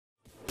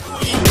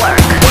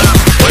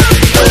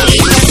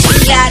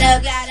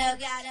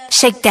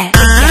shake that.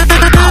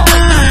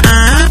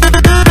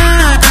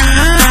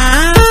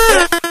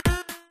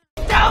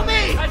 Tell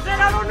me! I said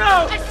I don't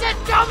know! I said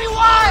tell me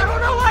why! I don't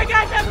know why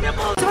guys have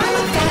nipples!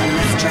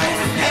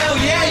 Hell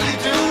yeah you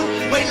do!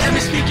 Wait, let me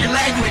speak your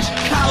language.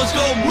 Cows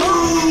go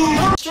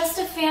moo! Just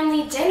a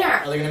family dinner.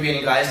 Are there gonna be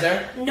any guys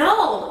there?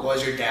 No.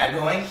 Was your dad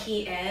going?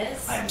 He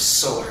is. I am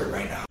so hurt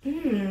right now.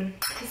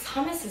 This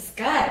hummus is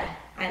good.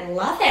 I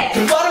love it.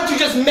 Then why don't you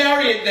just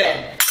marry it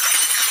then?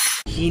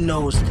 He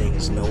knows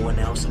things no one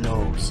else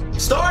knows.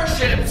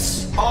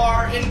 Starships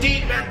are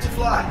indeed meant to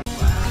fly.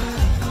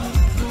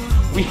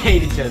 We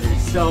hate each other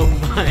so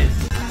much.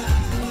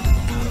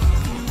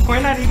 We're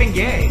not even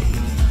gay.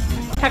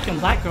 Attacking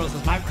black girls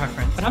is my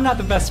preference, but I'm not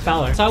the best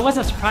speller, so I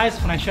wasn't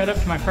surprised when I showed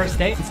up to my first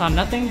date and saw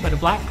nothing but a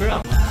black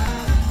girl.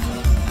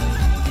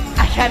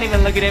 I can't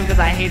even look at him because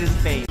I hate his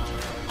face.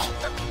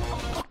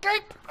 Okay,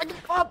 I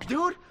give up,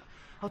 dude.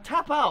 I'll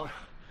tap out.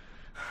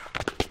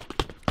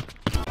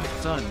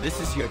 Son, this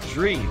is your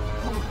dream.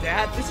 Oh,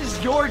 Dad, this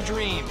is your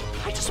dream.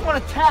 I just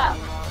want to tap.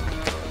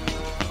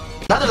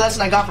 Another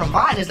lesson I got from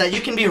Vine is that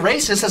you can be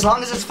racist as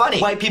long as it's funny.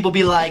 White people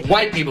be like,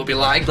 white people be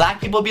like, black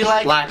people be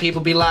like, black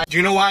people be like. Do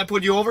you know why I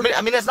pulled you over?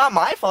 I mean, it's not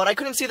my fault. I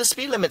couldn't see the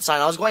speed limit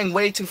sign. I was going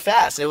way too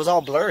fast. It was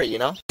all blurry, you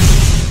know?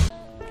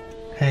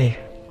 Hey.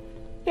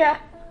 Yeah.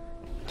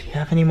 Do you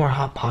have any more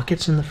Hot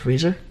Pockets in the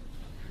freezer?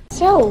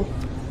 So,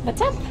 what's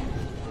up?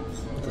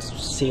 The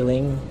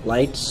ceiling,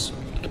 lights.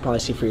 You could probably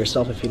see for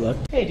yourself if you look.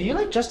 Hey, do you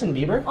like Justin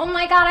Bieber? Oh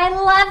my god, I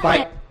love Bye.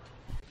 it.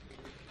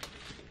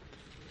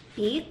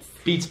 Beats?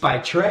 Beats by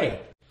Trey.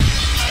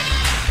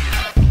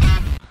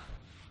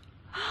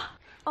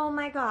 Oh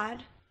my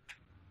god.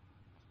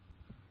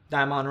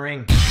 Diamond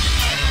ring.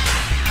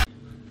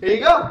 Here you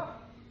go.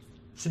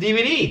 It's a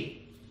DVD.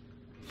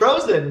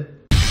 Frozen.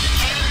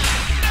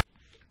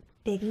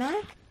 Big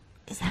Mac?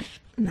 Is that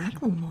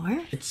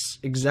Macklemore? It's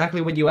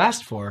exactly what you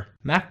asked for.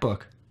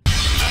 MacBook.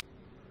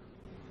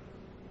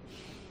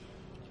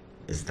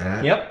 Is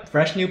that? Yep,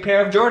 fresh new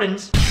pair of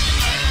Jordans.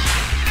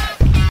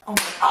 Oh,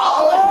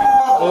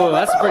 Oh,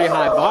 that's a pretty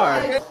high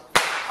bar.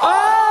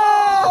 Oh!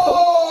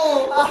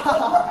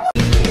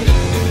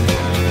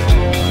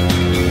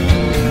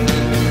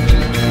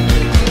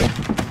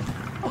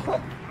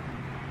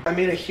 I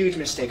made a huge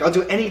mistake. I'll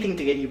do anything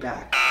to get you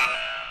back.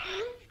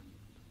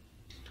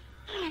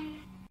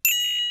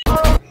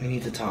 We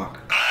need to talk.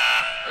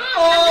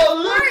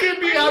 Oh, look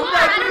at me! I'm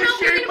not gonna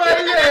shave my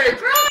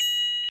legs!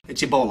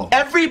 It's Ebola.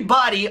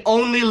 Everybody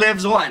only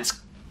lives once.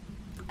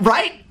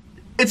 Right?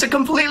 It's a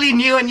completely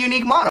new and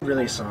unique model. I'm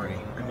really sorry.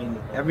 I mean,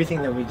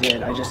 everything that we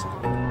did, I just...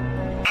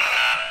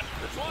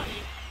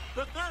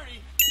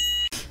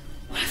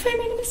 What if I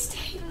made a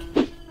mistake?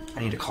 I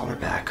need to call her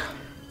back.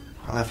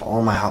 I left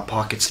all my Hot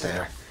Pockets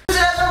there. Use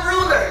it as a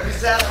ruler,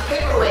 use it as a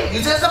paperweight,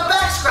 use it as a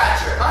back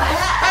scratcher, a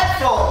hat,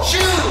 headphone,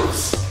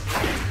 shoes.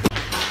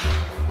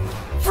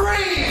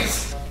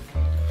 Freeze!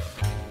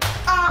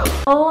 Ow!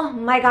 Oh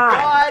my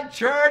god. God,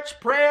 church,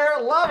 prayer,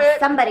 love it.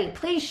 Somebody,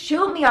 please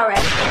shoot me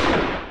already.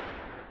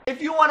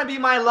 If you want to be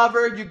my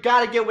lover, you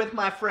gotta get with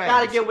my friends.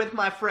 Gotta get with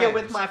my friends. Get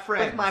with my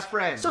friends. With my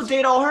friends. So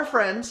date all her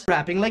friends.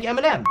 Rapping like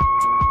Eminem.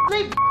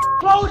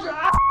 Close your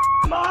eyes,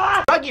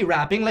 Mom. Druggy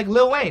rapping like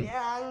Lil Wayne.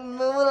 Young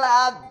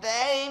moolah,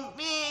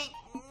 baby.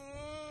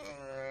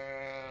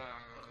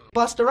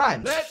 Busta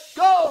Rhymes. Let's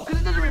go!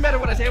 Because it doesn't really matter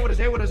what I say,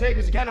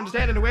 because you can't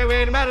understand it.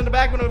 Way, in the man in the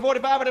back, when I'm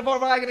 45, and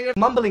 45,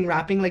 Mumbling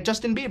rapping like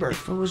Justin Bieber.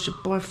 If I was your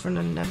boyfriend,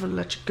 I'd never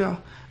let you go.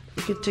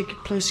 You could take your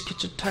place,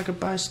 get your tiger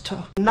by his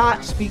toe.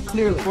 Not speak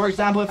clearly. For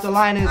example, if the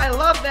line is, I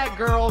love that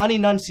girl.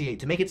 unenunciate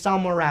to make it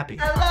sound more rappy.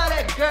 I love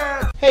that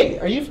girl. Hey,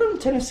 are you from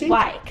Tennessee?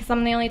 Why? Because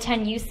I'm the only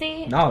 10 you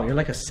see? No, you're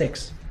like a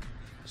 6.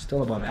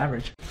 Still above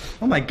average.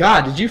 Oh my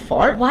god, did you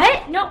fart?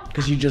 What? No.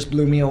 Because you just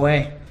blew me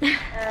away.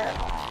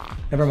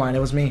 Never mind,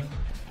 it was me.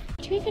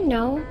 Do you even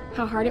know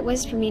how hard it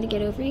was for me to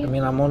get over I you?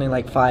 mean, I'm only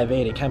like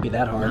 5'8", it can't be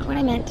that hard. Not what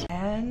I meant.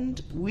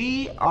 And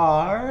we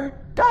are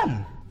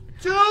done.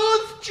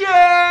 Tooth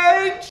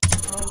change!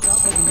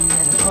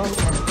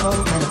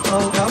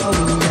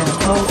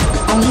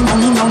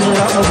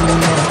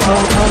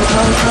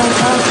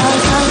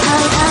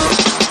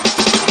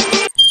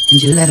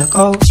 And you let her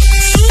go.